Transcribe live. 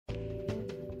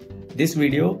This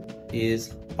video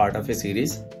is part of a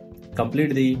series.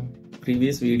 Complete the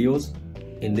previous videos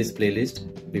in this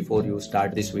playlist before you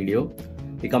start this video.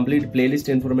 The complete playlist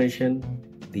information,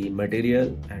 the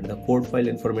material and the code file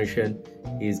information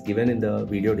is given in the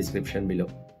video description below.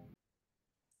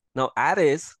 Now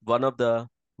arrays, one of the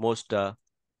most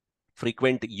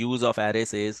frequent use of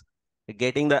arrays is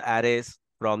getting the arrays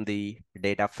from the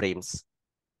data frames.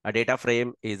 A data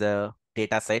frame is a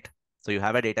data set. So you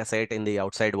have a data set in the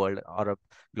outside world, or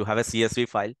you have a CSV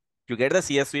file. You get the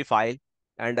CSV file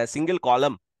and a single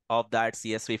column of that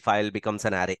CSV file becomes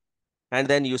an array. And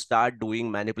then you start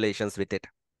doing manipulations with it.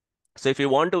 So if you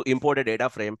want to import a data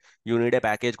frame, you need a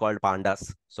package called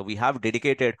Pandas. So we have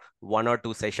dedicated 1 or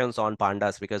 2 sessions on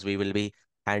Pandas because we will be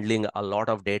handling a lot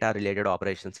of data related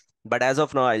operations. But as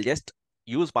of now, I'll just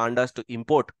use Pandas to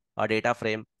import a data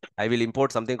frame. I will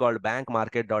import something called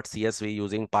bankmarket.csv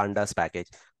using Pandas package.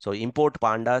 So import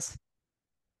Pandas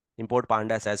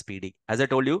as PD. As I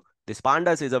told you, this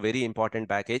Pandas is a very important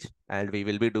package and we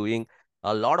will be doing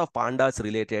a lot of Pandas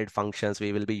related functions.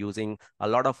 We will be using a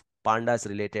lot of Pandas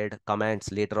related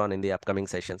commands later on in the upcoming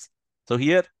sessions. So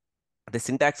here the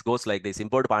syntax goes like this: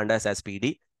 import Pandas as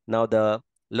PD. Now the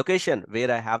location where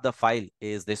I have the file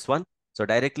is this one. So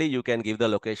directly you can give the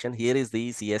location. Here is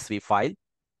the CSV file.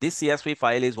 This CSV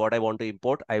file is what I want to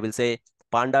import. I will say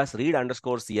pandas read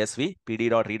underscore CSV,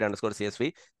 pd.read underscore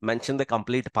CSV, mention the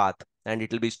complete path, and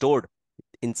it will be stored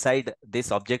inside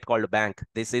this object called bank.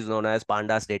 This is known as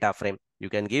pandas data frame. You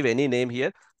can give any name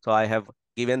here. So I have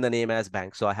given the name as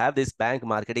bank. So I have this bank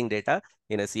marketing data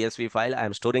in a CSV file.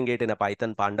 I'm storing it in a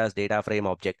Python pandas data frame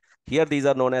object. Here, these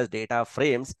are known as data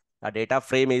frames. A data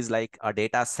frame is like a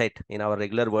data set. In our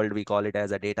regular world, we call it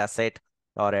as a data set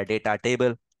or a data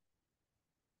table.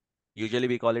 Usually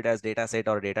we call it as data set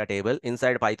or data table.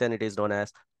 Inside Python, it is known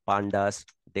as pandas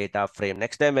data frame.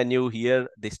 Next time when you hear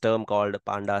this term called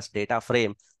pandas data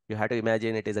frame, you have to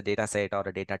imagine it is a data set or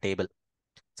a data table.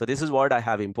 So this is what I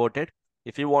have imported.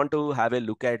 If you want to have a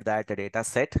look at that data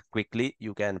set quickly,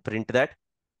 you can print that.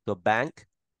 So bank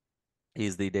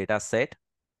is the data set.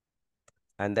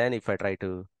 And then if I try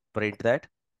to print that,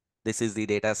 this is the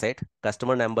data set.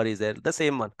 Customer number is there, the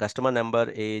same one. Customer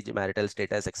number, age, marital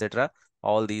status, etc.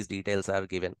 All these details are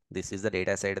given. This is the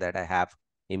data set that I have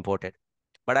imported.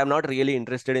 But I'm not really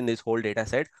interested in this whole data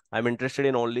set. I'm interested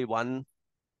in only one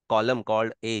column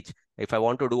called age. If I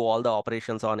want to do all the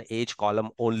operations on age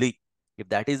column only, if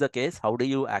that is the case, how do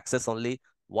you access only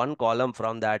one column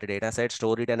from that data set,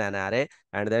 store it in an array,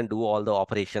 and then do all the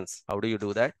operations? How do you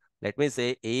do that? Let me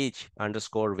say age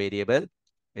underscore variable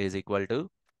is equal to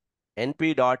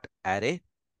np.array,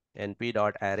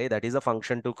 that is a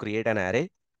function to create an array.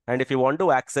 And if you want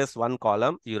to access one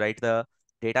column, you write the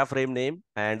data frame name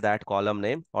and that column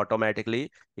name.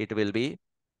 Automatically, it will be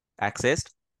accessed.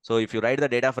 So if you write the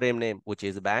data frame name, which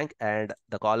is bank, and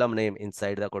the column name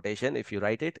inside the quotation, if you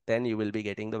write it, then you will be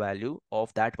getting the value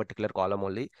of that particular column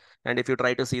only. And if you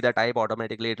try to see the type,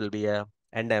 automatically it will be a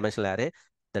n-dimensional array.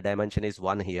 The dimension is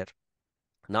 1 here.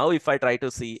 Now, if I try to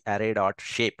see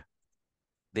array.shape,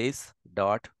 this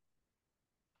dot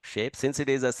shape, since it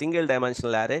is a single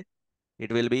dimensional array,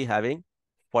 it will be having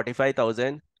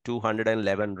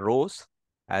 45,211 rows,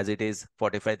 as it is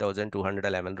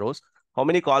 45,211 rows. How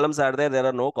many columns are there? There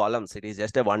are no columns. It is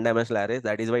just a one-dimensional array.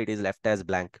 That is why it is left as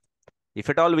blank. If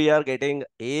at all we are getting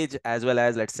age as well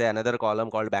as, let's say, another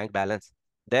column called bank balance,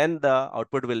 then the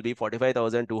output will be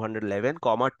 45,211,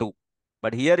 2.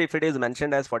 But here, if it is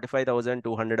mentioned as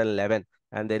 45,211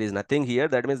 and there is nothing here,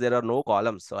 that means there are no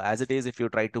columns. So as it is, if you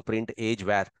try to print age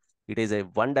where it is a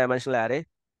one-dimensional array,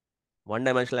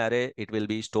 it will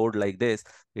be stored like this.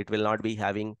 It will not be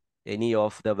having any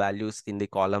of the values in the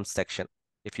columns section.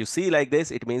 If you see like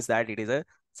this, it means that it is a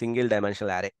single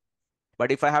dimensional array.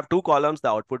 But if I have 2 columns, the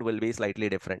output will be slightly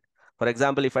different. For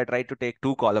example, if I try to take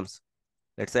 2 columns,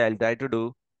 let's say I'll try to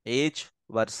do age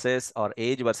versus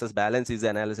balance is the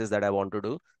analysis that I want to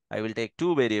do. I will take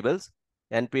 2 variables,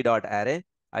 np.array.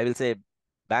 I will say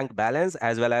bank balance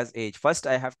as well as age. First,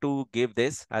 I have to give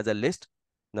this as a list.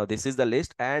 Now this is the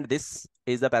list and this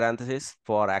is the parenthesis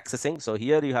for accessing. So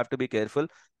here you have to be careful.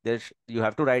 You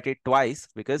have to write it twice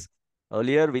because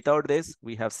earlier without this,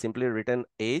 we have simply written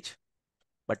age.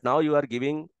 But now you are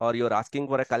giving or you're asking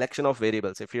for a collection of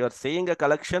variables. If you are saying a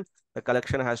collection, the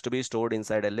collection has to be stored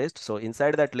inside a list. So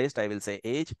inside that list, I will say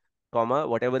age, comma,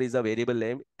 whatever is the variable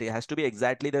name, it has to be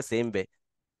exactly the same way.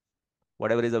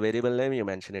 Whatever is the variable name, you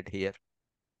mention it here.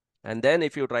 And then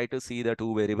if you try to see the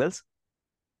 2 variables,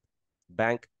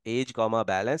 bank age, comma,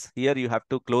 balance, here you have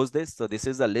to close this. So this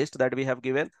is the list that we have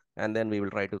given. And then we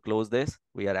will try to close this.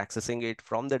 We are accessing it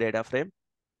from the data frame.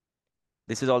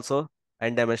 This is also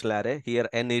n-dimensional array. Here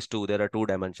n is 2. There are 2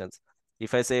 dimensions.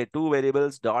 If I say 2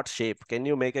 variables dot shape, can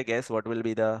you make a guess what will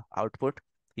be the output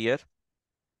here?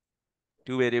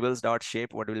 2 variables dot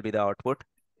shape, what will be the output?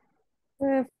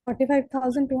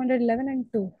 45,211 and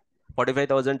 2.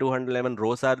 45,211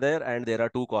 rows are there, and there are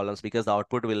 2 columns because the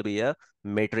output will be a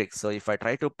matrix. So if I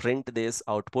try to print this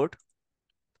output,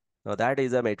 now that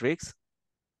is a matrix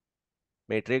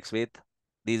with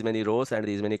these many rows and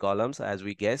these many columns. As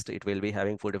we guessed, it will be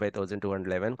having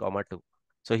 45,211 comma 2.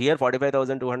 So here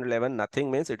 45,211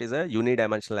 nothing means it is a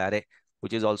unidimensional array,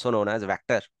 which is also known as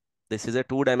vector. This is a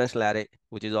 2-dimensional array,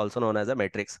 which is also known as a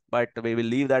matrix. But we will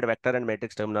leave that vector and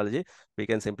matrix terminology. We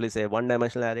can simply say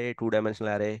 1-dimensional array,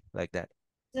 2-dimensional array, like that.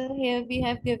 So here we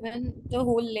have given the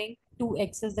whole link to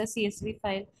access the CSV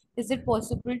file. Is it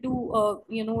possible to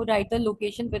write the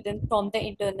location within from the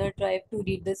internal drive to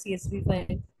read the CSV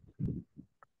file?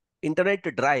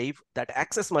 Internet drive, that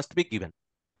access must be given.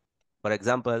 For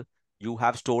example, you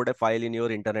have stored a file in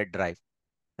your internet drive,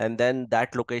 and then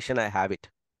that location I have it.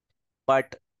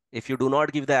 But if you do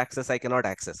not give the access, I cannot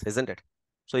access, isn't it?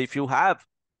 So if you have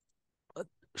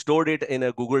stored it in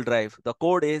a Google Drive, the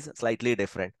code is slightly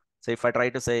different. So if I try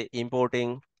to say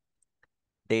importing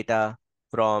data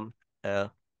from a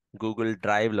Google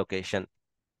Drive location,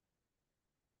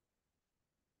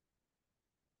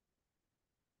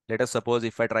 let us suppose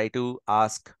if I try to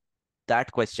ask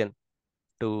that question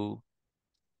to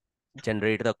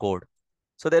generate the code.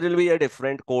 So there will be a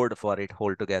different code for it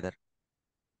altogether.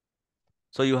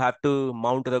 So you have to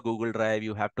mount the Google Drive.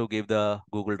 You have to give the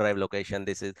Google Drive location.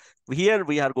 This is here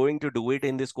we are going to do it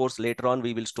in this course. Later on,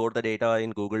 we will store the data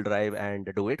in Google Drive and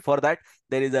do it. For that,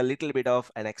 there is a little bit of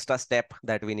an extra step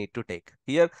that we need to take.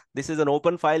 Here, this is an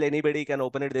open file. Anybody can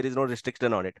open it. There is no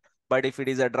restriction on it. But if it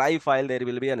is a drive file, there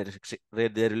will be a restriction.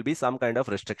 There will be some kind of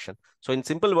restriction. So in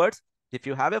simple words, if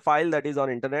you have a file that is on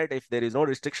internet, if there is no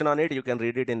restriction on it, you can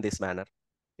read it in this manner.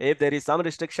 If there is some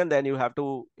restriction, then you have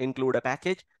to include a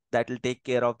package that will take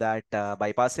care of that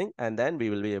bypassing, and then we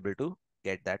will be able to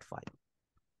get that file.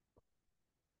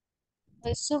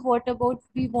 So what about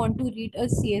we want to read a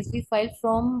CSV file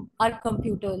from our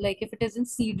computer, like if it is in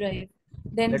C drive,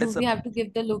 then Let do us we have to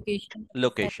give the location?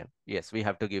 location. Yes, we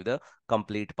have to give the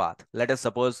complete path. Let us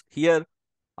suppose here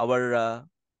our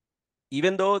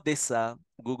even though this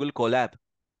Google Colab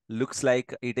looks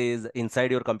like it is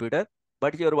inside your computer,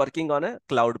 but you're working on a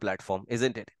cloud platform,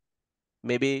 isn't it?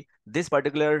 Maybe this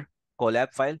particular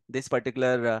Colab file, this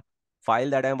particular file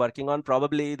that I'm working on,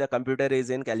 probably the computer is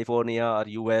in California or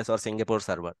US or Singapore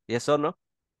server. Yes or no?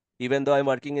 Even though I'm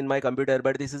working in my computer,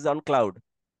 but this is on cloud,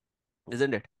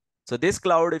 isn't it? So this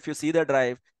cloud, if you see the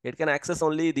drive, it can access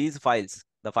only these files,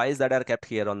 the files that are kept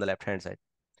here on the left-hand side.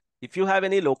 If you have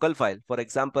any local file, for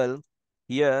example,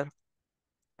 here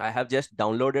I have just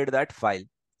downloaded that file.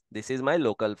 This is my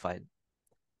local file.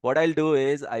 What I'll do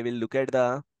is I will look at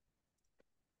the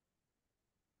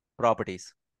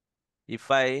properties. If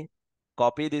I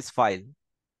copy this file,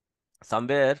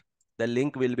 somewhere the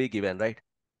link will be given, right?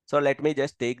 So let me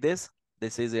just take this.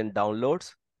 This is in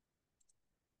downloads.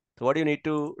 So what you need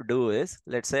to do is,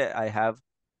 let's say I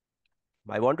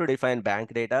want to define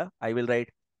bank data. I will write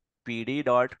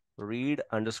pd.read_csv.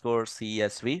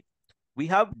 We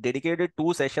have dedicated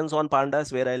 2 sessions on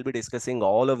pandas where I'll be discussing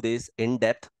all of this in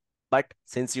depth. But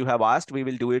since you have asked, we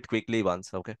will do it quickly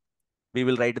once, okay? We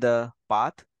will write the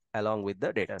path along with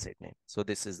the dataset name. So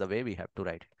this is the way we have to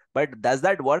write it. But does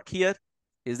that work here?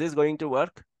 Is this going to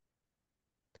work?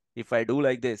 If I do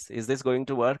like this, is this going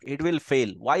to work? It will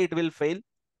fail. Why it will fail?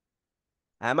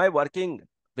 Am I working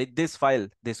with this file,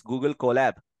 this Google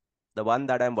Colab, the one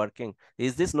that I'm working?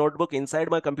 Is this notebook inside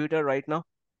my computer right now?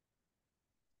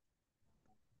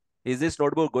 Is this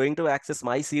notebook going to access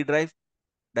my C drive?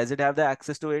 Does it have the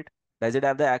access to it? Does it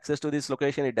have the access to this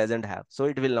location? It doesn't have. So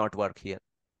it will not work here.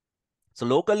 So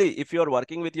locally, if you're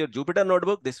working with your Jupyter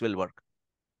notebook, this will work.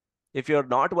 If you're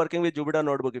not working with Jupyter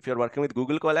notebook, if you're working with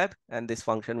Google Colab, and this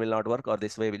function will not work or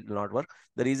this way will not work,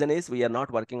 the reason is we are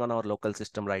not working on our local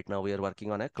system right now. We are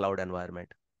working on a cloud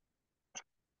environment.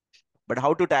 But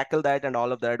how to tackle that and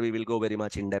all of that, we will go very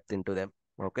much in depth into them.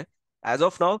 Okay. As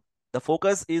of now, the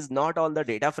focus is not on the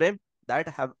data frame. That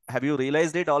have you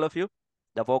realized it, all of you?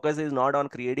 The focus is not on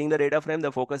creating the data frame.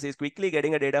 The focus is quickly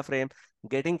getting a data frame,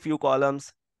 getting few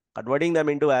columns, converting them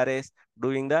into arrays,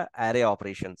 doing the array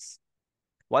operations.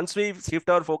 Once we shift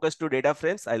our focus to data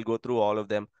frames, I'll go through all of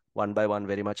them one by one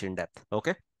very much in depth.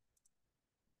 Okay.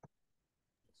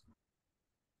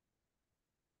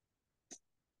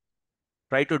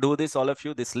 Try to do this, all of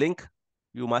you. This link,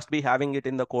 you must be having it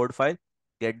in the code file.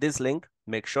 Get this link.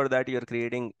 Make sure that you're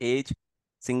creating age,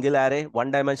 single array,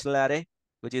 1-dimensional array.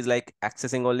 which is like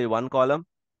accessing only one column,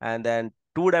 and then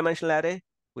two-dimensional array,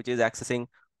 which is accessing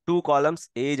two columns,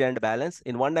 age and balance.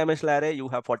 In one-dimensional array, you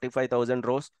have 45,000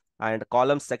 rows, and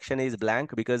columns section is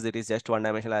blank because it is just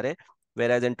one-dimensional array.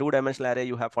 Whereas in two-dimensional array,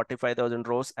 you have 45,000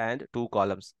 rows and two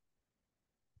columns.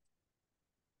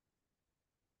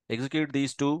 Execute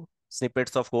these two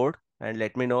snippets of code and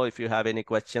let me know if you have any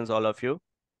questions, all of you.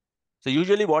 So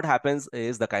usually what happens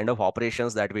is the kind of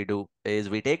operations that we do is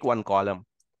we take one column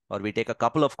or we take a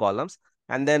couple of columns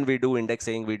and then we do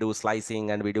indexing, we do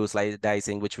slicing, and we do slice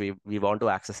dicing, which we want to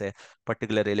access a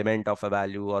particular element of a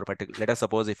value or particular. Let us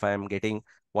suppose if I am getting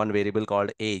one variable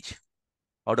called age.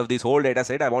 Out of this whole data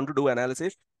set, I want to do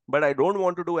analysis, but I don't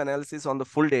want to do analysis on the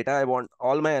full data. I want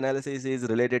all my analysis is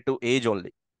related to age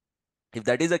only. If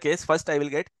that is the case, first I will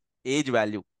get age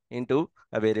value into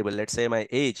a variable. Let's say my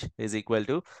age is equal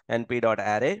to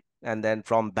np.array, and then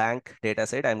from bank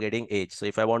dataset, I'm getting age. So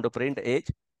if I want to print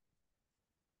age,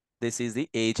 this is the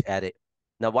age array.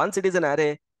 Now, once it is an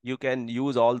array, you can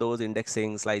use all those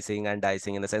indexing, slicing, and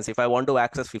dicing. In the sense, if I want to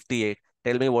access 58,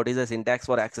 tell me what is the syntax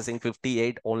for accessing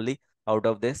 58 only out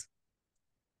of this.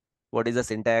 What is the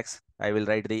syntax? I will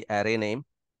write the array name,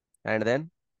 and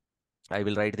then I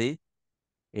will write the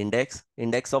index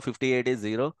of 58 is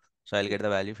 0, so I'll get the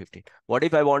value 15. What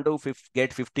if I want to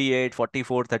get 58,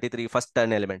 44, 33, first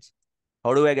 10 elements?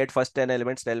 How do I get first 10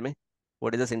 elements? Tell me.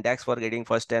 What is the syntax for getting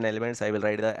first 10 elements? I will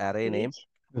write the array name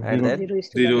and then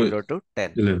 0 to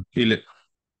 10. 11.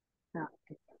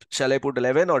 Shall I put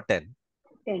 11 or 10?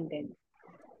 10.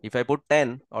 If I put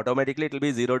 10, automatically it will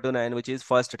be 0 to 9, which is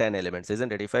first 10 elements,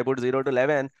 isn't it? If I put 0 to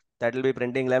 11, that will be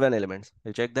printing 11 elements.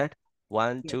 You check that.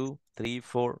 1, 2, 3,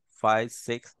 4, 5,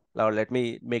 6. Now let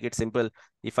me make it simple.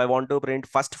 If I want to print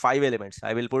first 5 elements,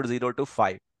 I will put 0 to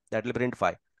 5. That will print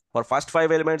 5. For first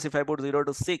 5 elements, if I put 0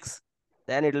 to 6,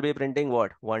 then it will be printing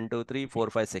what? 1, 2, 3, 4,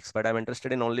 5, 6. But I'm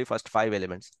interested in only first 5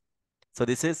 elements. So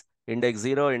this is index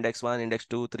 0, index 1, index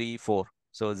 2, 3, 4.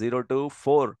 So 0 to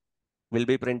 4 will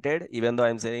be printed even though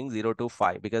I'm saying 0 to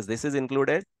 5 because this is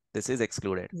included, this is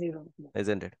excluded, 0.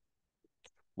 Isn't it?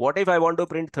 What if I want to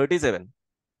print 37?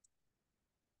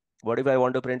 What if I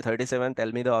want to print 37?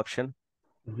 Tell me the option.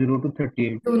 0 to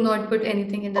 38. Do not put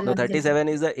anything in the So last 37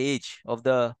 is the age of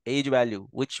the age value.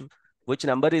 Which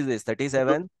number is this?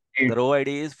 37. The row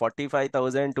ID is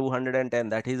 45,210.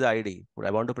 That is the ID.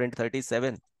 I want to print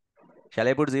 37. Shall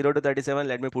I put 0 to 37?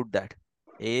 Let me put that.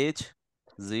 Age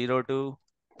 0 to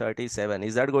 37.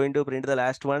 Is that going to print the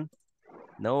last one?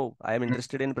 No, I am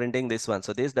interested in printing this one.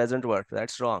 So this doesn't work.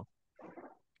 That's wrong.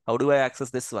 How do I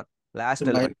access this one? Last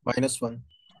element. -1.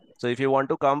 So if you want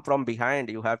to come from behind,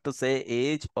 you have to say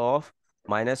age of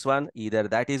 -1. Either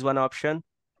that is one option,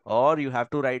 or you have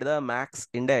to write the max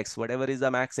index. Whatever is the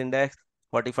max index,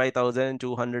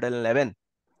 45,211.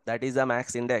 That is the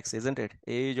max index, isn't it?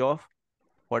 Age of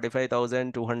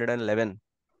 45,211.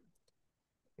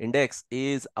 Index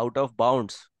is out of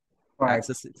bounds.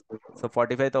 Access is. So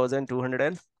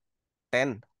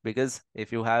 45,210, because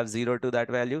if you have 0 to that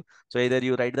value, so either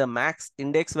you write the max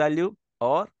index value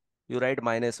or you write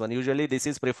 -1. Usually this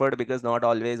is preferred because not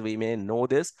always we may know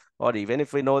this, or even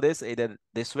if we know this, either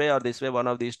this way or this way, one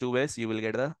of these two ways, you will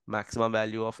get the maximum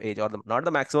value of age, or not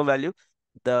the maximum value,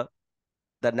 the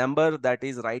number that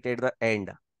is right at the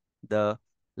end. The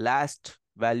last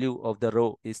value of the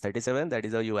row is 37. That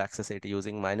is how you access it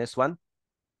using -1.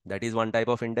 That is one type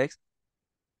of index.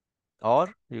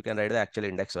 Or you can write the actual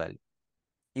index value.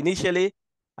 Initially,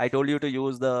 I told you to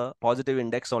use the positive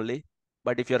index only,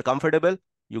 but if you're comfortable,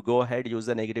 you go ahead, use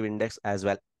the negative index as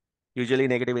well. Usually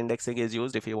negative indexing is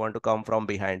used if you want to come from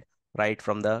behind, right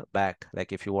from the back,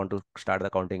 like if you want to start the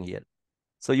counting here.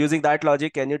 So using that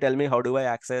logic, can you tell me how do I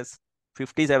access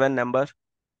 57 number?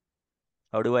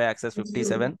 How do I access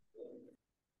 57?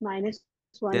 -1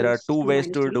 There are is two ways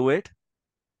to -3. do it.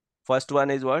 First one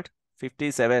is what?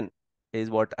 57 is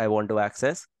what I want to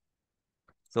access.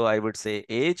 So I would say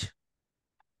age.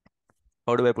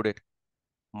 How do I put it?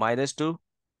 -2.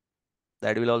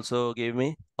 That will also give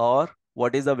me. Or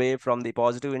what is the way from the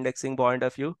positive indexing point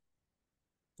of view?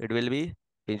 It will be,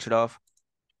 instead of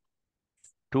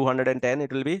 210,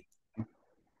 it will be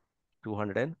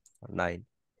 209.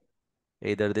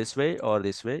 Either this way or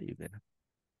this way, you can.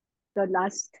 The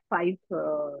last 5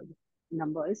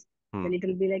 numbers, then it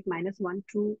will be like -1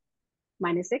 to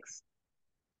 -6.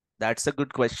 That's a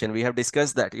good question. We have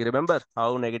discussed that. You remember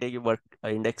how negative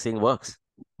indexing works?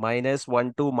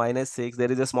 -1 to -6,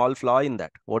 there is a small flaw in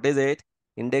that. What is it?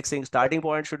 Indexing starting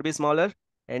point should be smaller,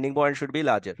 ending point should be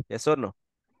larger. Yes or no?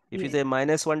 If you say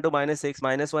 -1 to -6,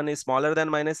 -1 is smaller than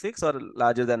 -6 or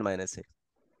larger than -6?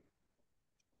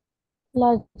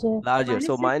 Larger. Larger.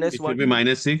 So minus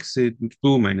Minus 6 It should what? be -6,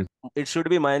 2 minus. It should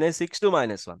be -6 to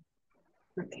 -1.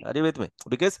 Okay. Are you with me?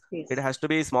 Because Yes. it has to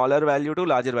be smaller value to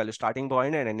larger value, starting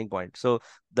point and ending point. So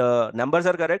the numbers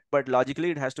are correct, but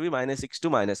logically it has to be -6 to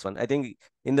 -1. I think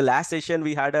in the last session,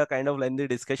 we had a kind of lengthy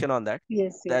discussion on that.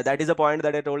 Yes. That is a point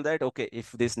that I told that, okay,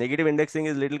 if this negative indexing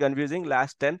is little confusing,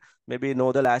 last 10, maybe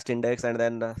know the last index and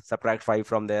then subtract 5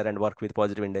 from there and work with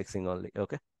positive indexing only.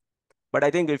 Okay. But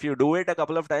I think if you do it a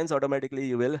couple of times, automatically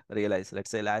you will realize, let's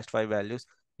say last 5 values,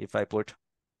 if I put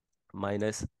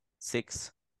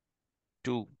 -6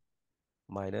 to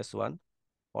 -1,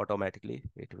 automatically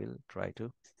it will try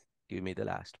to give me the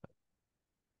last one.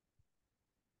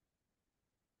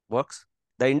 Works.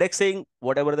 The indexing,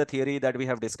 whatever the theory that we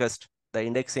have discussed, the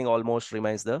indexing almost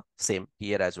remains the same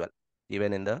here as well,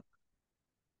 even in the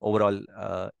overall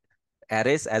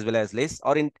arrays as well as lists,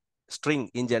 or in string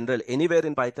in general. Anywhere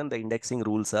in Python, the indexing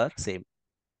rules are same.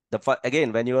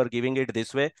 Again, when you are giving it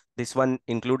this way, this one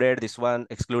included, this one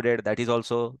excluded,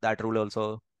 that rule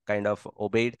also kind of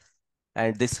obeyed.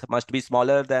 And this must be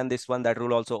smaller than this one, that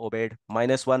rule also obeyed.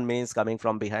 -1 means coming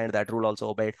from behind, that rule also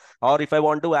obeyed. Or if I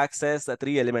want to access the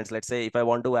 3 elements, let's say if I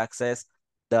want to access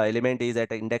the element is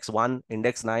at index 1,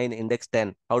 index 9, index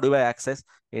 10. How do I access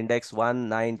index 1,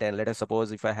 9, 10? Let us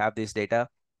suppose if I have this data.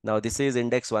 Now this is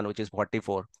index 1, which is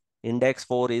 44. Index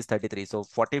 4 is 33. So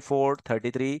 44,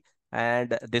 33,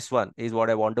 and this one is what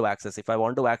I want to access. If I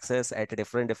want to access at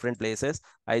different places,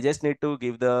 I just need to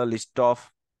give the list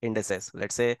of indices.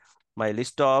 Let's say my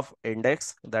list of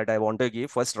index that I want to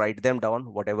give, first write them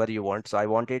down, whatever you want. So I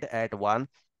want it at 1,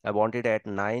 I want it at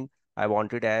 9, I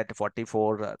want it at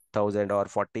 44,000 or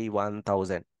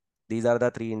 41,000. These are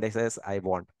the 3 indexes I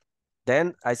want.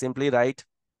 Then I simply write,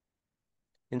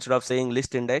 instead of saying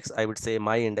list index, I would say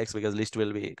my index, because list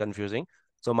will be confusing.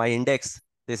 So my index,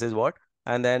 this is what.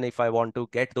 And then if I want to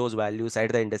get those values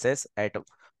at the indices, at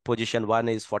position 1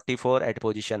 is 44, at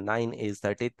position 9 is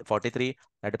 43,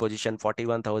 at position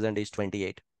 41,000 is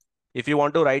 28. If you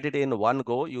want to write it in one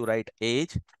go, you write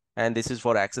age, and this is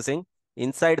for accessing.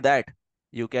 Inside that,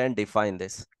 you can define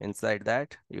this. Inside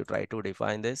that, you try to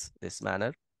define this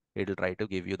manner. It will try to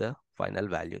give you the final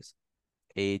values.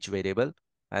 Age variable,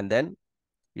 and then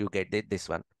you get this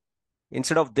one.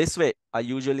 Instead of this way, I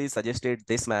usually suggested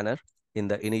this manner in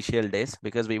the initial days,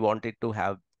 because we wanted to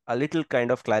have a little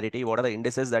kind of clarity. What are the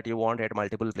indices that you want at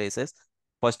multiple places?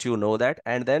 First, you know that,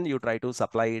 and then you try to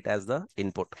supply it as the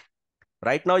input.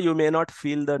 Right now, you may not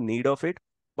feel the need of it,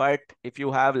 but if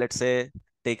you have, let's say,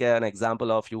 take an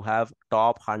example of you have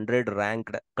top 100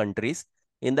 ranked countries.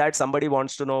 In that, somebody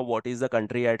wants to know what is the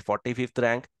country at 45th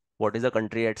rank, what is the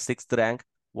country at 6th rank,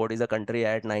 what is the country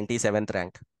at 97th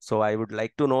rank. So I would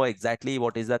like to know exactly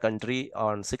what is the country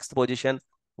on 6th position,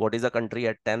 what is the country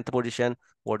at 10th position,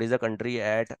 what is the country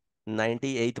at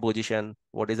 98th position,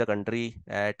 what is the country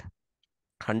at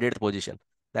 100th position.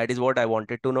 That is what I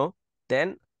wanted to know.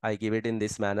 Then I give it in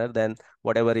this manner. Then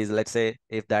whatever is, let's say,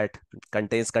 if that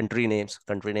contains country names,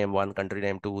 country name 1, country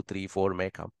name 2, 3, 4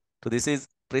 may come. So this is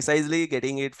precisely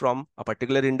getting it from a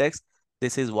particular index.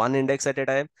 This is one index at a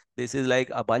time. This is like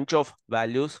a bunch of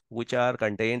values which are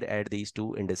contained at these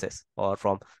 2 indices, or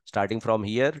from starting from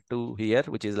here to here,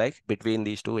 which is like between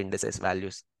these 2 indices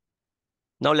values.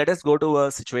 Now let us go to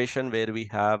a situation where we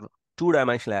have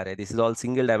 2-dimensional array. This is all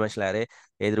single dimensional array.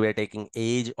 Either we are taking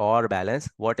age or balance.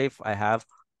 What if I have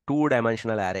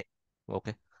 2-dimensional array?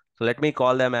 Okay. So let me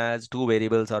call them as 2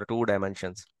 variables or 2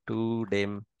 dimensions.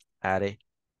 2-dim array.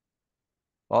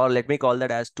 Or let me call that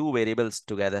as 2 variables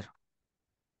together.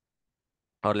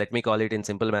 Or let me call it in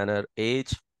simple manner,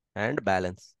 age and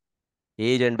balance.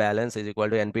 Age and balance is equal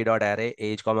to np.array,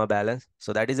 age comma balance.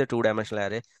 So that is a 2-dimensional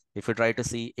array. If you try to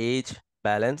see age,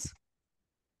 balance,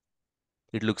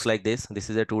 it looks like this. This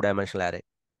is a 2-dimensional array.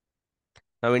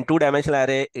 Now in 2-dimensional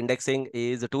array, indexing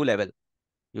is 2 level.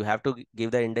 You have to give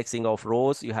the indexing of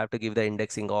rows. You have to give the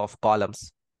indexing of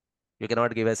columns. You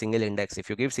cannot give a single index. If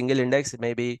you give single index,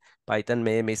 maybe Python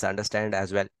may misunderstand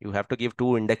as well. You have to give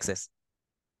 2 indexes.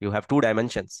 You have 2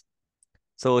 dimensions.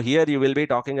 So here you will be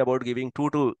talking about giving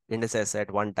two indices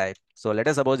at one time. So let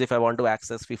us suppose if I want to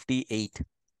access 58.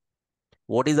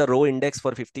 What is the row index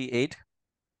for 58?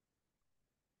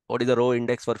 What is the row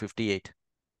index for 58?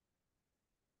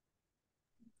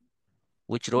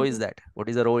 Which row is that? What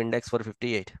is the row index for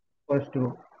 58? First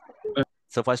row,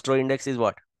 So first row index is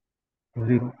what?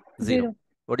 0. 0.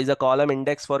 What is the column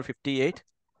index for 58?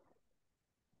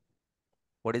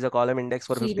 What is the column index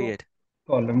for 58?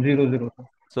 Column 0, 0. Sir.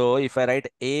 So if I write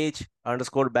age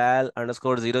underscore bal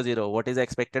underscore 00, what is the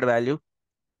expected value?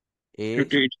 Age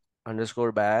 58.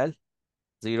 underscore bal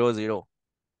 00.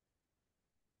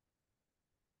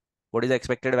 What is the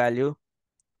expected value?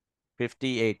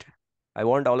 58. I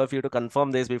want all of you to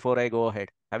confirm this before I go ahead.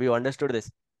 Have you understood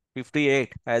this?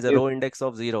 58 has a Yes. row index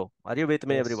of 0. Are you with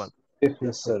me, everyone? Yes,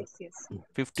 Yes, sir. Yes, yes.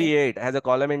 58 has a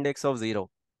column index of 0.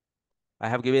 I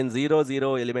have given 0,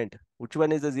 0 element. Which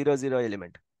one is the 0, 0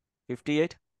 element?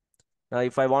 58. Now,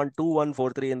 if I want 2, 1,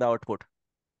 4, 3 in the output,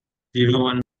 0,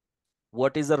 1.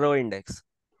 what is the row index?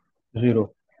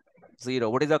 0. 0.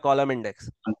 What is the column index?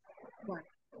 1.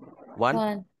 1.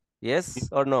 1. Yes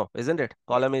or no? Isn't it?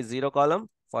 Column is 0 column,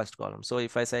 first column. So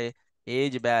if I say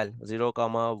age bal 0,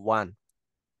 1,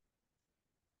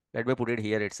 let me put it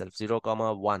here itself 0,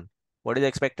 1. What is the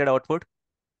expected output?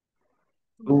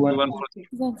 2, 1, 1,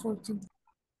 143.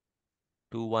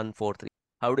 2143.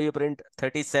 How do you print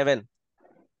 37?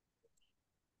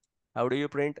 How do you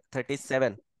print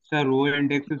 37? Sir, row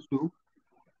index is 2.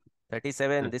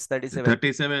 37, this 37.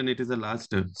 37, it is the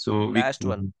last. So Last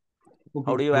one.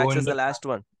 How do you Row access the index last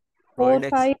one? Row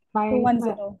index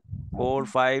 45210.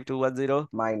 45210,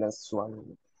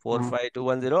 -1.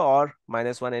 45210 or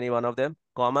 -1, any one of them,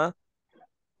 comma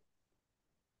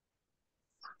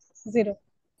 0.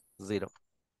 0.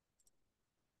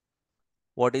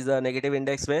 What is the negative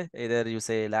index way? Either you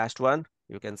say last one,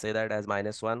 you can say that as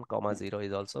 -1, comma 0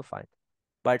 is also fine.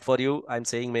 But for you, I'm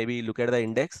saying maybe look at the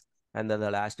index and then the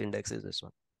last index is this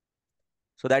one.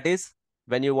 So that is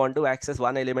when you want to access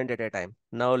one element at a time.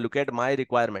 Now look at my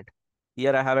requirement.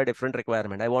 Here I have a different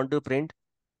requirement. I want to print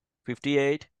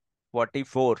 58,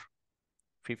 44,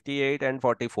 58 and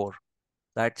 44.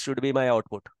 That should be my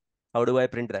output. How do I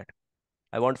print that?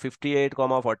 I want 58,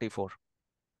 44.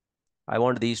 I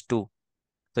want these two.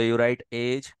 So you write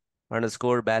age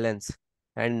underscore balance.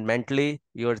 And mentally,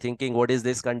 you are thinking, what is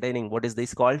this containing? What is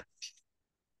this called?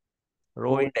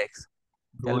 Row index.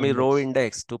 Tell me row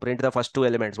index to print the first two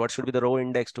elements. What should be the row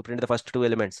index to print the first two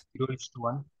elements?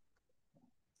 0:1.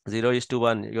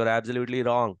 0:1. You're absolutely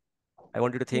wrong. I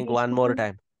want you to think 0 one to more 2.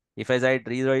 time. If I said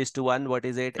 0:1, what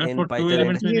is it And in for 2 Python?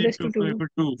 elements, we 0 need is to 2.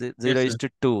 put 2. 0 Yes, is to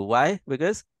 2. Why?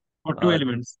 Because for 2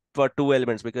 elements. for two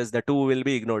elements, because the 2 will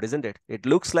be ignored, isn't it? It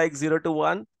looks like 0 to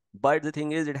 1, but the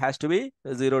thing is it has to be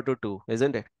 0 to 2,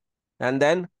 isn't it? And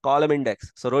then column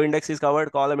index. So row index is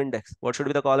covered, column index. What should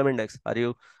be the column index? What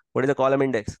is the column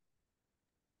index?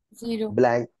 0.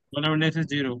 Blank. Column index is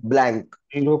 0. Blank.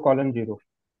 0:0.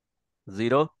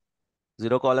 0.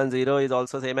 0:0 is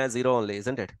also same as 0 only,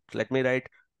 isn't it? Let me write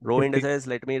row 50. indices.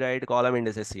 Let me write column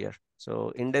indices here.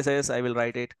 So indices, I will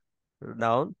write it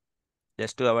down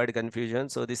just to avoid confusion.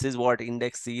 So this is what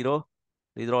index 0.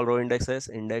 These are all row indexes.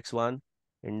 Index 1,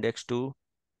 index 2,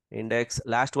 index.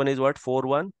 Last one is what?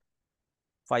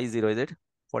 4150, is it?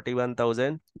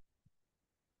 41,000.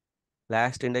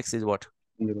 Last index is what?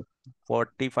 0.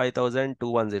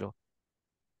 45,210.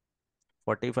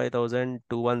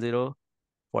 45,210.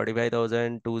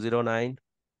 45,209.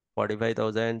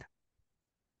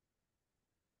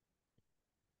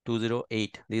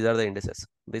 45,208. These are the indices.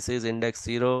 This is index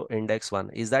 0, index 1.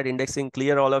 Is that indexing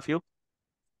clear, all of you?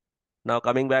 Now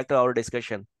coming back to our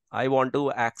discussion, I want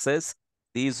to access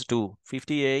these two,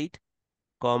 58,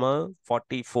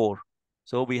 44.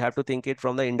 So we have to think it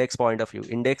from the index point of view.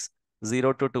 Index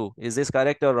 0 to 2. Is this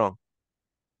correct or wrong?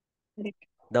 Correct.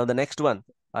 Now the next one,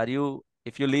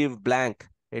 if you leave blank,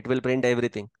 it will print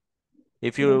everything.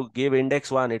 If you give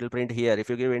index 1, it will print here. If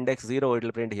you give index 0, it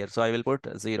will print here. So I will put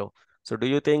 0. So do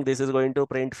you think this is going to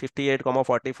print 58,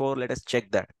 44? Let us check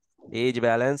that. Age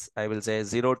balance, I will say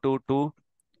 0 to 2.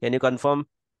 Can you confirm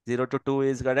 0 to 2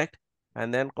 is correct?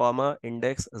 And then comma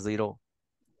index 0.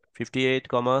 58,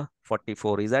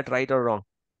 44. Is that right or wrong?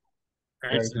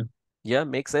 Right, sir. Yeah,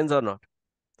 makes sense or not?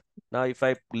 Now, if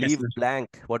I leave sir.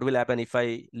 blank, what will happen? If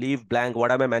I leave blank,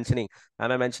 what am I mentioning?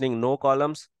 Am I mentioning no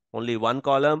columns, only one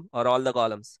column, or all the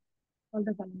columns? All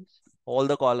the columns. All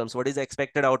the columns. What is the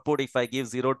expected output if I give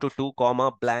 0 to 2,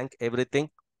 comma, blank, everything?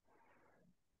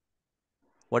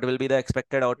 What will be the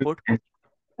expected output? From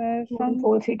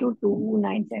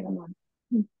 4322971.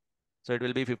 So it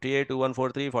will be 58,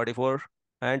 2143, 44,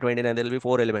 and 29. There will be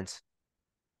 4 elements,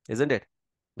 isn't it?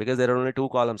 Because there are only 2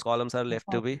 columns. Columns are left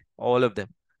to be all of them.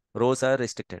 Rows are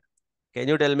restricted. Can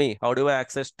you tell me how do I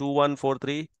access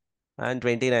 2143 and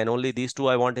 29? Only these two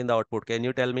I want in the output. Can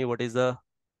you tell me what is the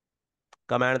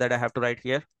command that I have to write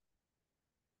here?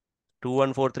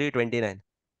 2143, 29.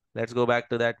 Let's go back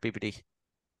to that PPT.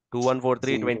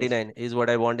 2143, 29 is what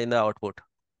I want in the output.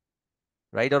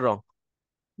 Right or wrong?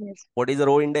 Yes. What is the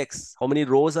row index? How many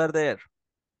rows are there?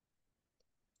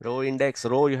 Row index.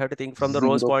 Row, you have to think from the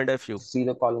rows point of view.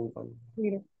 0 column 1.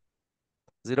 0.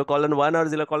 0:1 or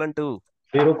 0:2?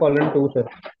 0:2, sir.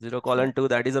 0:2,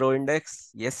 that is a row index.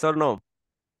 Yes or no?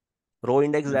 Row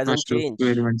index doesn't change,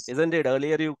 elements. isn't it?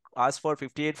 Earlier you asked for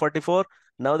 58, 44.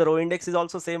 Now the row index is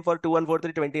also same for 2, 1, 4,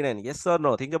 3, 29. Yes or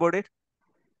no? Think about it.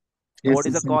 Yes, What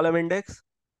is the column index?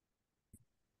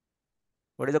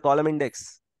 What is the column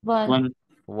index? 1.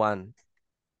 1.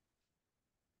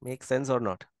 Makes sense or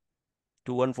not?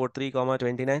 2, 1, 4, 3,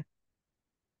 29.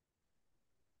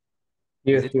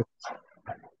 Yes, it? yes.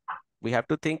 We have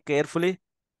to think carefully.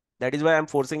 That is why I'm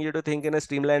forcing you to think in a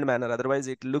streamlined manner. Otherwise,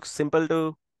 it looks simple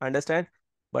to understand.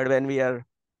 But when we are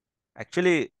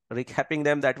actually recapping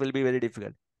them, that will be very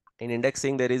difficult. In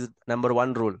indexing, there is number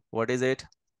 1 rule. What is it?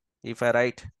 If I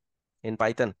write in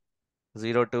Python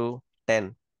 0 to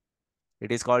 10,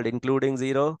 it is called including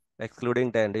 0,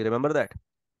 excluding 10. Do you remember that?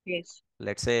 Yes.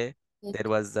 Let's say Yes. there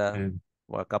was a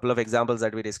couple of examples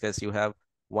that we discussed. You have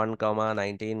 1,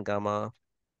 19,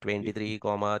 23,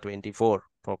 24.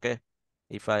 Okay.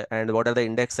 And what are the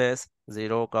indexes?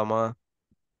 0,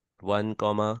 1,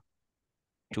 2,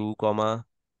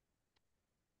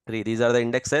 3. These are the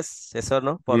indexes. Yes or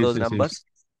no? For Yes, those yes, numbers.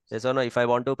 Yes or no? If I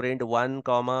want to print 1,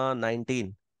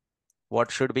 19,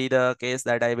 what should be the case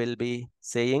that I will be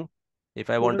saying? If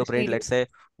I want to print, let's say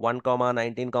 1,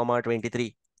 19,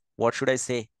 23, what should I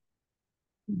say?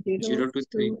 0 to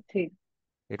 3.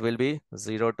 It will be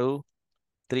 0 to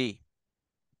 3.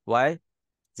 Why?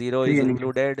 0 Three is elements.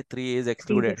 included, 3 is 3 is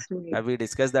excluded. excluded. Have we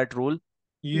discussed that rule?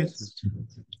 Yes.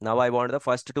 Now I want the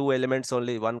first 2 elements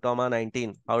only, 1,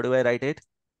 19. How do I write it?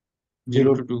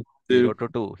 0 to 2. 0 to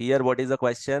 2. Here, what is the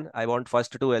question? I want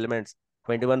first 2 elements,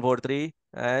 21, 4, 3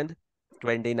 and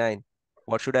 29.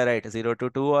 What should I write? 0 to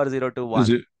 2 or 0 to 1?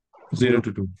 0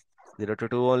 to 2. 0 to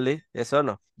 2 only. Yes or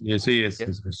no? Yes, yes, Yeah.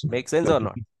 yes. Make sense or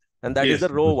not? And that is Yes.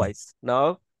 the row wise.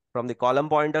 Now, from the column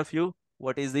point of view,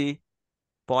 what is the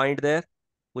point there?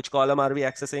 Which column are we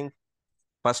accessing?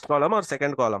 First column or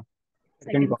second column?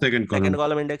 Second column. Second Second column.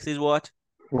 column index is what?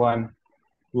 1. Second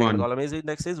 1. column is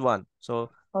index is 1. So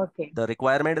Okay. the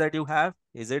requirement that you have,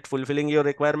 is it fulfilling your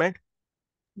requirement?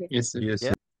 Yes, sir. Yes, Yeah.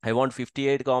 sir. I want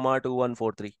 58,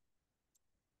 2143.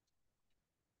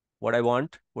 What I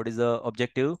want? What is the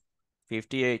objective?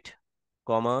 58,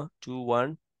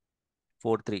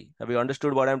 2143. Have you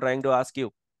understood what I'm trying to ask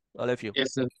you? All of you.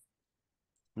 Yes, sir.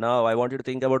 Now I want you to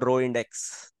think about row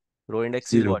index. Row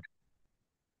index is 0. what?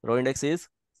 Row index is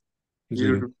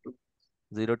 0 to 2.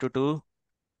 0 to 2.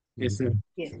 Yes, sir.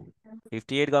 Yes.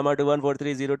 58,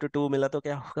 2143, 0 to 2 मिला तो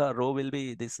क्या होगा? Row will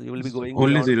be this. You will be going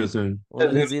Only beyond 0, sir.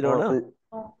 only 0, no?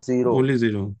 0. Only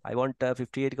 0. I want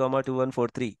 58,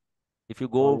 2143. If you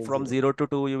go Only from 0. 0 to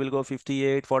 2, you will go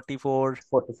 58, 44.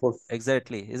 44.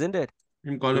 Exactly, isn't it?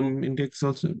 In column index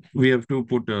also, we have to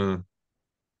put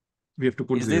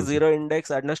Is 0. this 0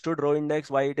 index understood? Row index,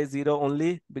 why it is 0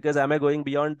 only? Because am I going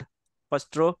beyond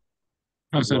first row?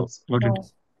 Oh, sir. No. Got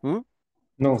it. No.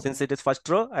 No. Since it is first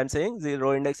row, I'm saying the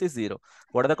row index is 0.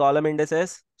 What are the column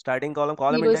indices? Starting column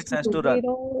 0 index is to has 2. to run.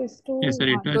 0 is to Yes, sir.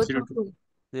 1. 0 0 to to 2.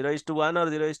 0 is to 1 or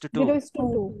 0 is to 2? 0 is to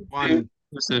 2. 1.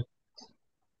 Yes, sir.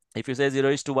 If you say 0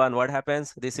 is to 1, what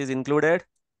happens? This is included.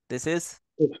 This is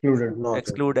Excluded. Not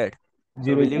excluded. So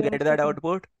 0 will is you get that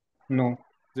output? No.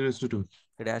 0 is to 2.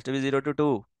 It has to be 0 to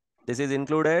 2. This is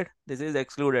included. This is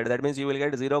excluded. That means you will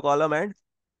get 0 column and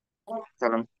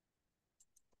Column.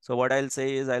 so what I'll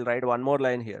say is I'll write one more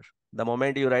line here. The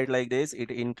moment you write like this,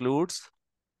 it includes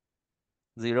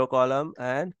 0 column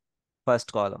and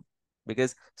first column,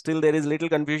 because still there is little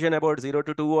confusion about 0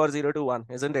 to 2 or 0 to 1,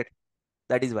 isn't it?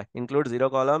 That is why include 0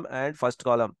 column and first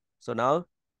column. So now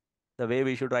the way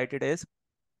we should write it is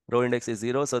row index is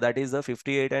 0. So that is the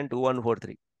 58 and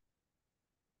 2143.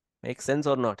 Makes sense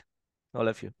or not? All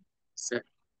of you. Sir.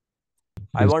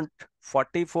 I want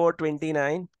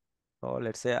 4429, or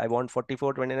let's say I want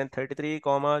 44, 29, 33,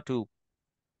 2.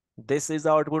 This is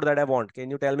the output that I want. Can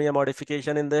you tell me a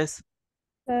modification in this?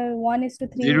 1 is to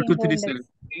 3 0 to in row 3, sir. index.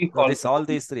 No, this all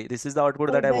these three. This is the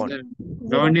output that I want. Then Row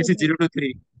 0 index to is 0 to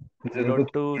 3. 0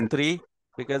 to 3,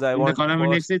 because I In the want column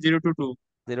index is 0 to 2.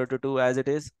 0 to 2 as it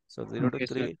is. So 0 to Yes,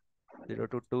 sir. 3, 0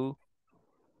 to 2.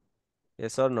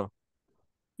 Yes or no?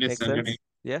 Yes, Makes sir. sense? Getting.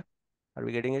 Yeah? Are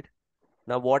we getting it?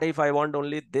 Now, what if I want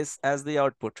only this as the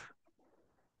output?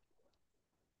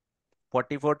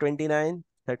 44, 29,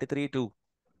 33, 2.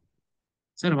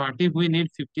 Sir, what if we need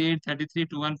 58, 33,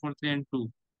 2143, and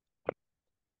 2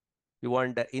 You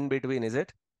want the in between, is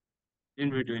it? in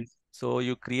between? So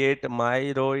you create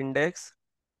my row index,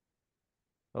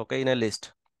 okay, in a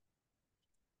list.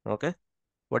 Okay?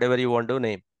 Whatever you want to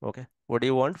name. Okay? What do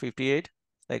you want? 58?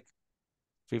 Like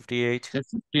 58. Sir,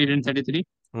 58 and 33.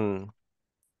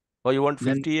 Or you want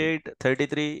Then 58,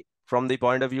 33 from the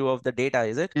point of view of the data,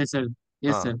 is it? yes, sir.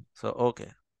 Yes, sir. So, okay,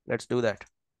 let's do that.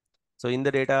 So in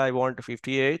the data, I want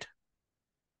 58.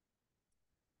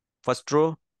 First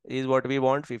row is what we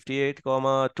want, 58,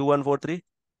 2143.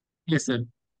 Yes, sir.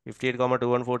 58,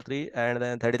 2143, and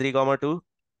then 33, 2.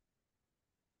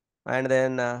 And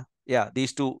then, yeah,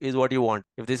 these two is what you want.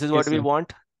 If this is what Yes, we sir.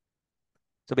 want,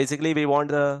 so basically we want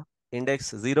the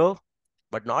index 0,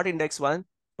 but not index 1,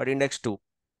 but index 2.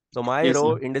 So my Yes,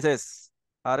 row sir. indices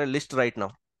are a list right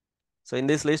now. So in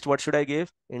this list, what should I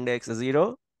give? Index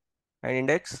 0 and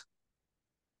index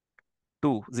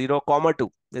 2, 0,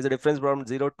 2. There's a difference from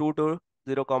 0, 2 to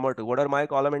 0, 2. What are my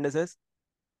column indices?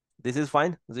 This is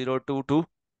fine, 0, 2, 2.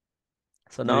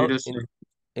 So now Yes, sir.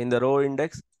 in the row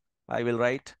index, I will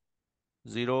write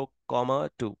 0,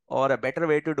 2. Or a better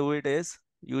way to do it is,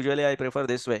 usually I prefer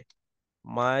this way.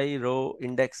 My row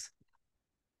index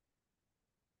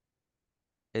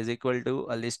is equal to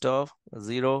a list of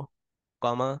 0,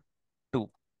 2.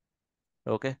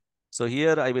 Okay. So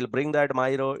here I will bring that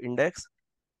my row index,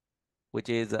 which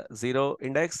is 0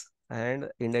 index and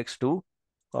index 2,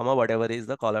 whatever is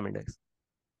the column index.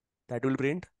 That will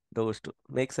print those two.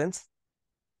 Make sense?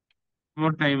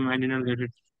 More time, I did not get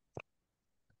it.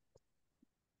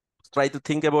 Try to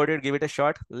think about it. Give it a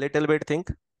shot. Little bit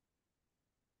think.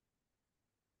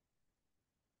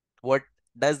 What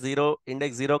does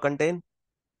index 0 contain?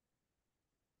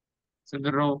 So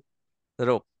the row. The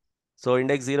row. So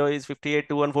index 0 is 58,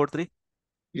 2143.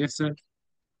 Yes, sir.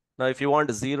 Now if you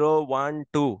want 0, 1,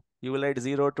 2, you will write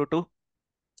 0 to 2.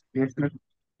 Yes, sir.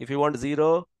 If you want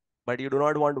 0, but you do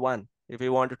not want 1, if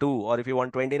you want 2, or if you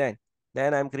want 29,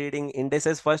 then I'm creating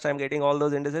indices first. I'm getting all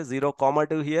those indices, 0,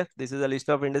 2 here. This is a list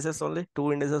of indices only.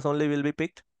 2 indices only will be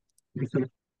picked. Yes, sir.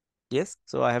 Yes,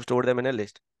 so I have stored them in a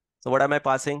list. So what am I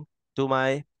passing to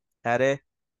my array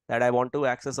that I want to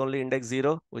access only index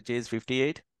 0, which is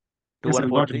 58, Yes, sir.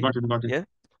 2143. Got it. Yeah,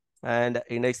 and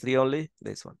index 3 only,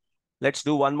 this one. Let's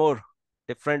do one more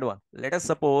different one. Let us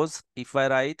suppose if I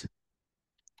write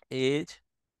age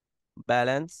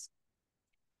balance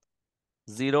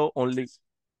 0 only.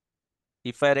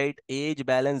 If I write age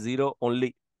balance 0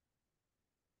 only,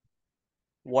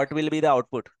 what will be the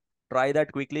output? Try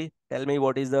that quickly. Tell me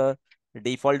what is the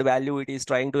default value it is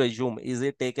trying to assume. Is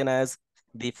it taken as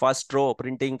the first row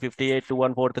printing 58 to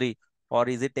 143, or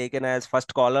is it taken as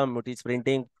first column which is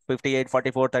printing 58,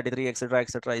 44, 33, etc.,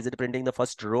 etc.? Is it printing the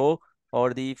first row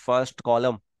or the first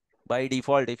column? By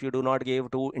default, if you do not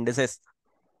give two indices,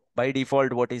 by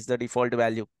default, what is the default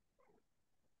value?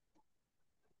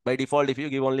 By default, if you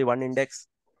give only one index,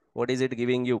 what is it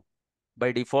giving you?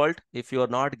 By default, if you are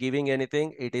not giving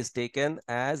anything, it is taken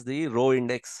as the row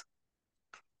index.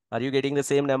 Are you getting the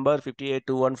same number, 58,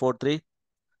 2143?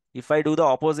 If I do the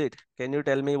opposite, can you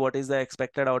tell me what is the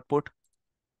expected output?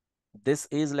 This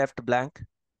is left blank,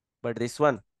 but this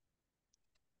one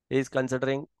is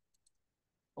considering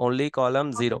only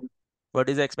column 0. What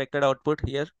is the expected output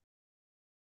here?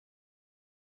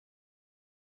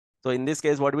 So in this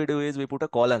case, what we do is we put a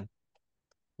colon.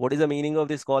 What is the meaning of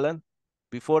this colon?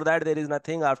 Before that, there is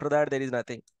nothing. After that, there is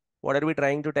nothing. What are we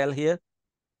trying to tell here?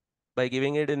 By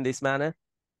giving it in this manner,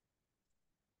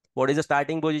 what is the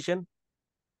starting position?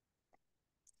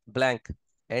 Blank.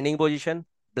 Ending position?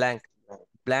 Blank.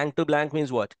 Blank to blank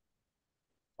means what?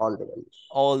 All the values.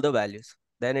 All the values.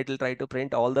 Then it will try to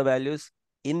print all the values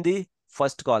in the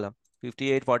first column,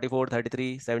 58, 44,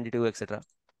 33, 72, etc.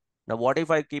 Now, what if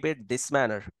I keep it this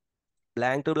manner?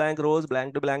 Blank to blank rows,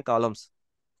 blank to blank columns.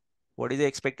 What is the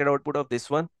expected output of this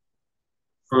one?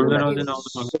 All the Full rows and all the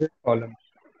columns. Column.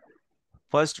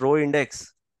 First row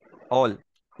index, all.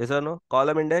 Yes or no?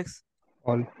 Column index,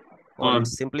 All. or All.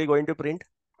 it's simply going to print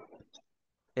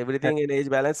everything in age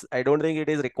balance. I don't think it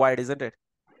is required, isn't it?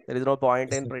 There is no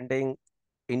point in printing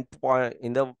in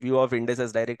the view of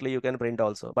indices directly. You can print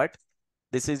also, but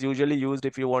this is usually used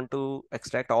if you want to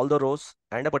extract all the rows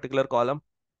and a particular column,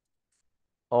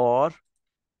 or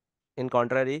in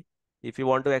contrary, if you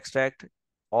want to extract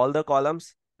all the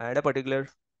columns and a particular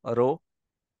row.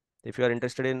 If you are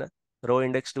interested in row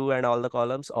index 2 and all the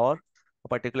columns, or a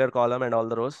particular column and all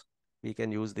the rows, we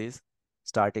can use these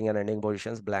starting and ending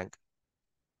positions blank.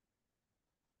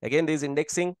 Again, this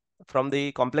indexing, from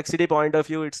the complexity point of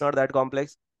view, it's not that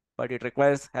complex, but it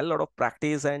requires a lot of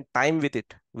practice and time with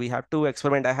it. We have to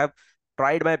experiment. I have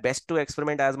tried my best to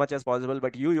experiment as much as possible,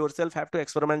 but you yourself have to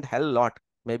experiment hell lot.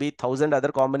 Maybe 1,000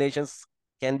 other combinations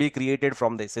can be created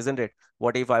from this, isn't it?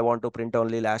 What if I want to print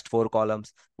only last 4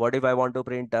 columns? What if I want to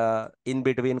print in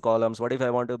between columns? What if I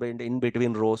want to print in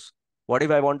between rows? What if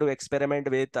I want to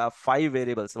experiment with 5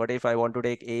 variables? What if I want to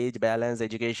take age, balance,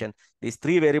 education? These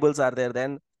 3 variables are there.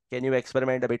 Then can you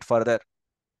experiment a bit further?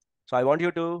 So I want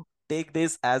you to take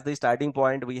this as the starting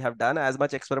point. We have done as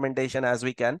much experimentation as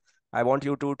we can. I want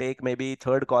you to take maybe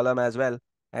third column as well.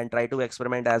 and try to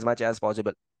experiment as much as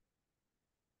possible.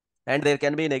 And there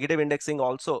can be negative indexing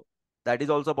also. That is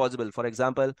also possible. For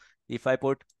example, if I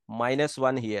put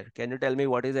 -1 here, can you tell me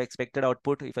what is the expected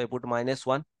output if I put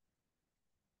 -1?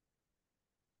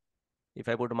 If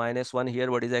I put -1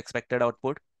 here, what is the expected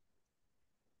output?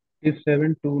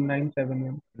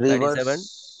 372971. 37.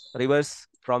 Reverse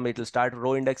from it will start.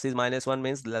 Row index is -1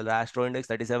 means the last row index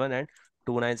 37 and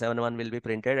 2971 will be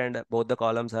printed, and both the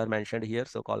columns are mentioned here.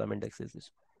 So column index is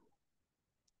this.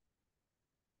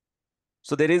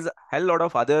 So there is a hell lot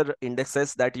of other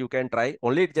indexes that you can try.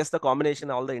 Only just the combination,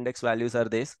 all the index values are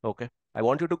this. Okay. I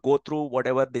want you to go through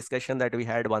whatever discussion that we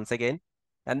had once again,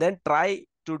 and then try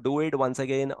to do it once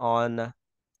again on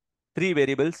 3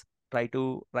 variables. Try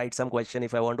to write some question.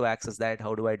 If I want to access that,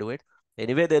 how do I do it?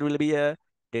 Anyway, there will be a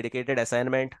dedicated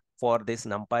assignment for this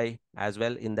NumPy as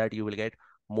well. In that you will get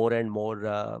more and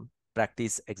more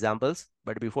practice examples.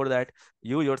 But before that,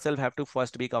 you yourself have to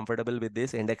first be comfortable with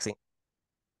this indexing.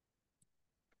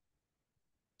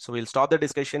 So we'll stop the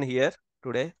discussion here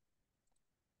today.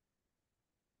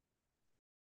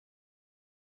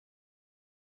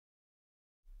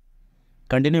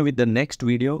 Continue with the next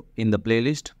video in the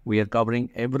playlist. We are covering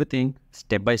everything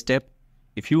step by step.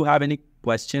 If you have any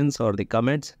questions or the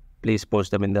comments, please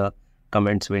post them in the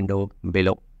comments window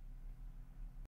below.